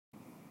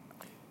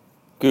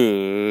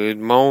Good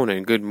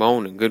morning, good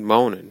morning, good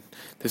morning.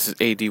 This is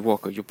A.D.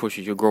 Walker, your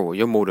pusher, your grower,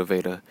 your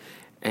motivator,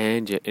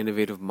 and your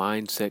innovative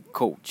mindset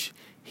coach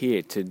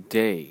here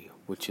today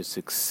with your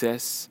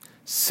Success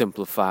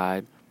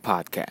Simplified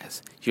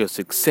podcast. Your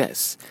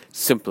Success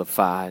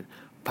Simplified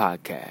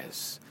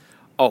podcast.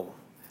 Oh,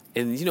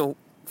 and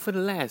for the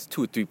last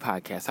 2 or 3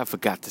 podcasts, I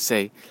forgot to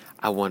say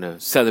I want to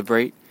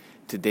celebrate.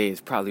 Today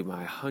is probably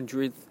my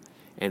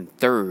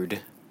 103rd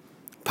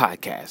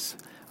podcasts.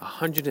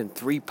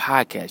 103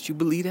 podcasts. You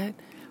believe that?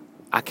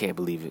 I can't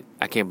believe it.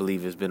 I can't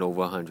believe it's been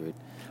over 100.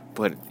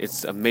 But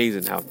it's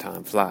amazing how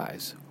time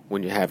flies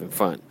when you're having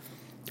fun.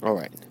 All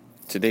right.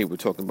 Today we're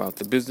talking about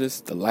the business,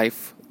 the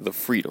life, the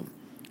freedom.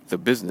 The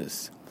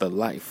business, the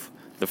life,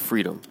 the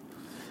freedom.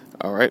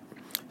 All right.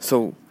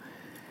 So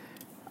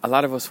a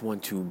lot of us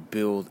want to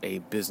build a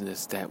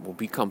business that will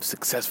become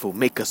successful,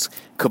 make us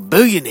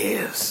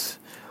billionaires.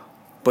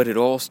 But it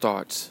all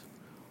starts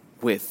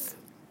with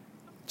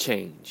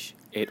change.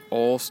 It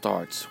all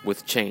starts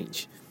with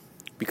change.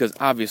 Because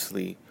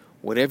obviously,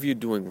 whatever you're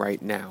doing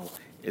right now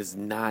is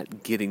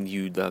not getting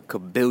you the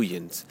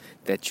billions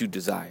that you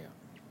desire.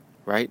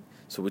 Right?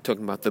 So we're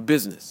talking about the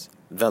business,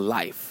 the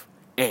life,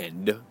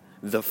 and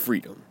the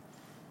freedom.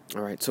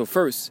 All right. So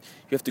first,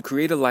 you have to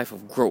create a life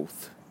of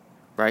growth.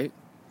 Right?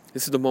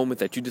 This is the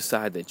moment that you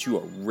decide that you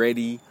are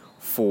ready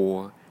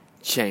for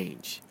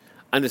change.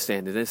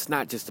 Understand that it's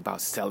not just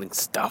about selling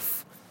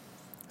stuff.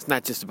 It's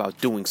not just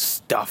about doing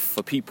stuff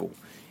for people.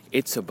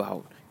 It's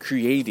about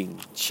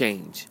creating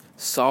change,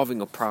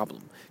 solving a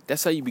problem.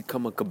 That's how you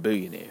become a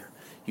billionaire.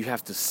 You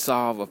have to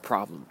solve a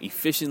problem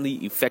efficiently,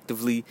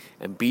 effectively,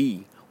 and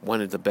be one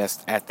of the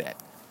best at that.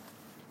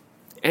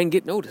 And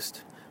get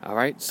noticed. All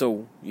right?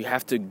 So you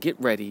have to get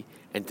ready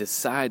and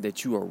decide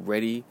that you are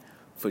ready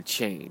for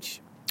change.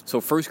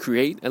 So first,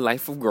 create a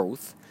life of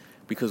growth,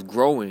 because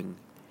growing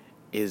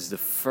is the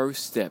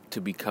first step to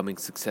becoming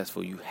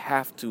successful. You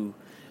have to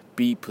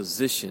be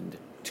positioned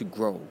to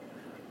grow.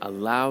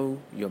 Allow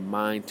your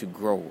mind to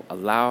grow.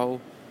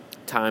 Allow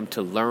time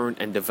to learn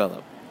and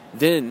develop.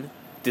 Then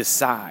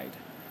decide.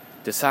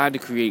 Decide to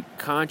create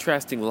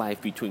contrasting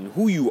life between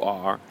who you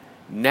are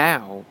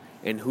now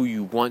and who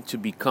you want to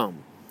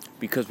become.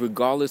 Because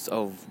regardless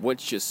of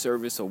what's your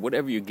service or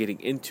whatever you're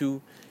getting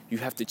into, you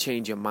have to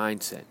change your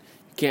mindset.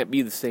 You can't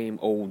be the same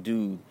old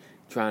dude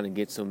trying to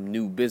get some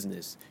new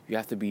business. You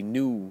have to be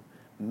new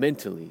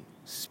mentally,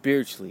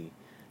 spiritually,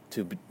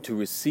 to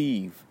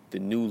receive the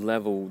new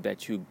level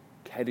that you're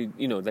headed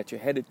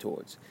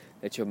towards,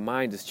 that your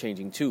mind is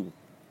changing to.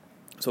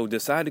 So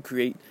decide to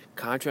create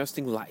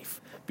contrasting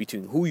life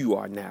between who you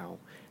are now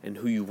and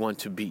who you want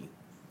to be.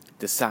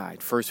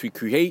 Decide. First we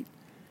create,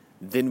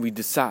 then we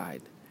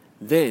decide.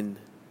 Then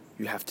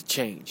you have to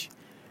change.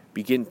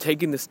 Begin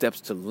taking the steps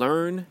to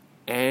learn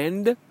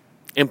and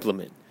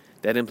implement.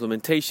 That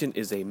implementation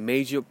is a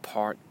major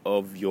part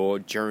of your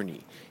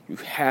journey. You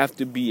have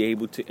to be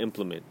able to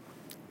implement.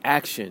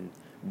 Action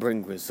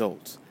brings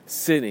results.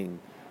 Sitting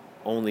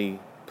only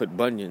put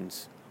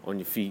bunions on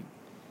your feet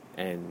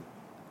and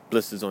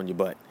blisters on your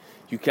butt.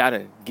 You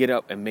gotta get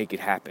up and make it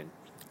happen.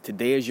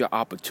 Today is your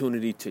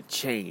opportunity to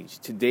change.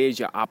 Today is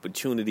your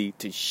opportunity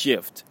to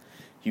shift.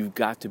 You've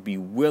got to be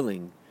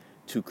willing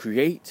to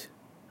create,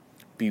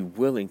 be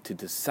willing to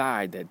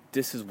decide that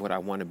this is what I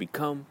want to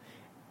become,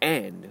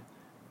 and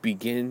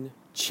begin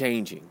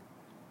changing.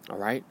 All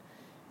right?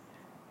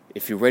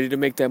 If you're ready to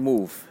make that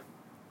move,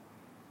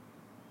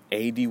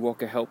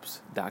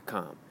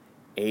 adwalkerhelps.com.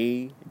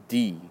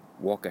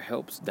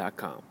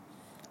 adwalkerhelps.com.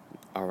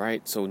 All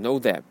right? So know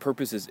that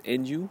purpose is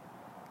in you,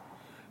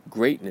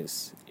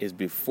 greatness is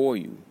before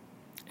you,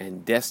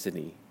 and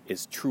destiny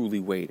is truly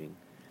waiting.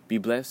 Be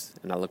blessed,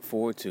 and I look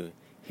forward to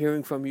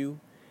hearing from you,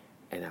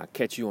 and I'll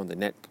catch you on the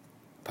next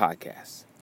podcast.